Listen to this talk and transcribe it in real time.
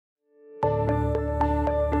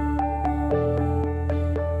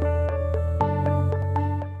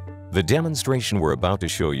The demonstration we're about to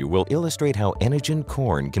show you will illustrate how Enogen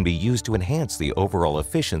corn can be used to enhance the overall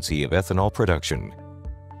efficiency of ethanol production.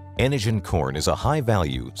 Enogen corn is a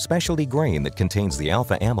high-value, specialty grain that contains the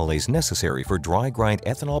alpha amylase necessary for dry-grind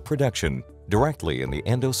ethanol production directly in the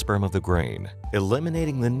endosperm of the grain,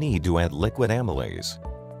 eliminating the need to add liquid amylase.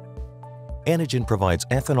 Enogen provides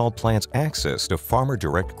ethanol plants access to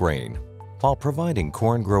farmer-direct grain, while providing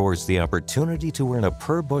corn growers the opportunity to earn a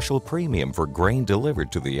per-bushel premium for grain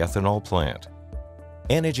delivered to the ethanol plant.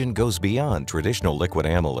 Enogen goes beyond traditional liquid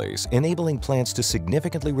amylase, enabling plants to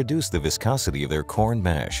significantly reduce the viscosity of their corn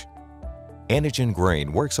mash. Enogen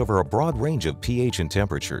grain works over a broad range of pH and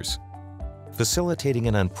temperatures, facilitating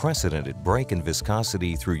an unprecedented break in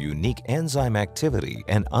viscosity through unique enzyme activity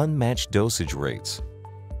and unmatched dosage rates.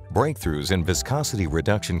 Breakthroughs in viscosity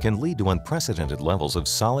reduction can lead to unprecedented levels of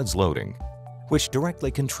solids loading, which directly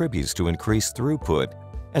contributes to increased throughput,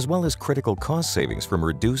 as well as critical cost savings from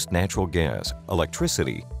reduced natural gas,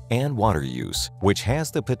 electricity, and water use, which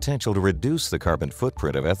has the potential to reduce the carbon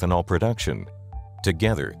footprint of ethanol production.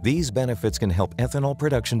 Together, these benefits can help ethanol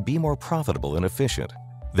production be more profitable and efficient.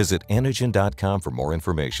 Visit Enogen.com for more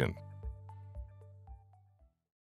information.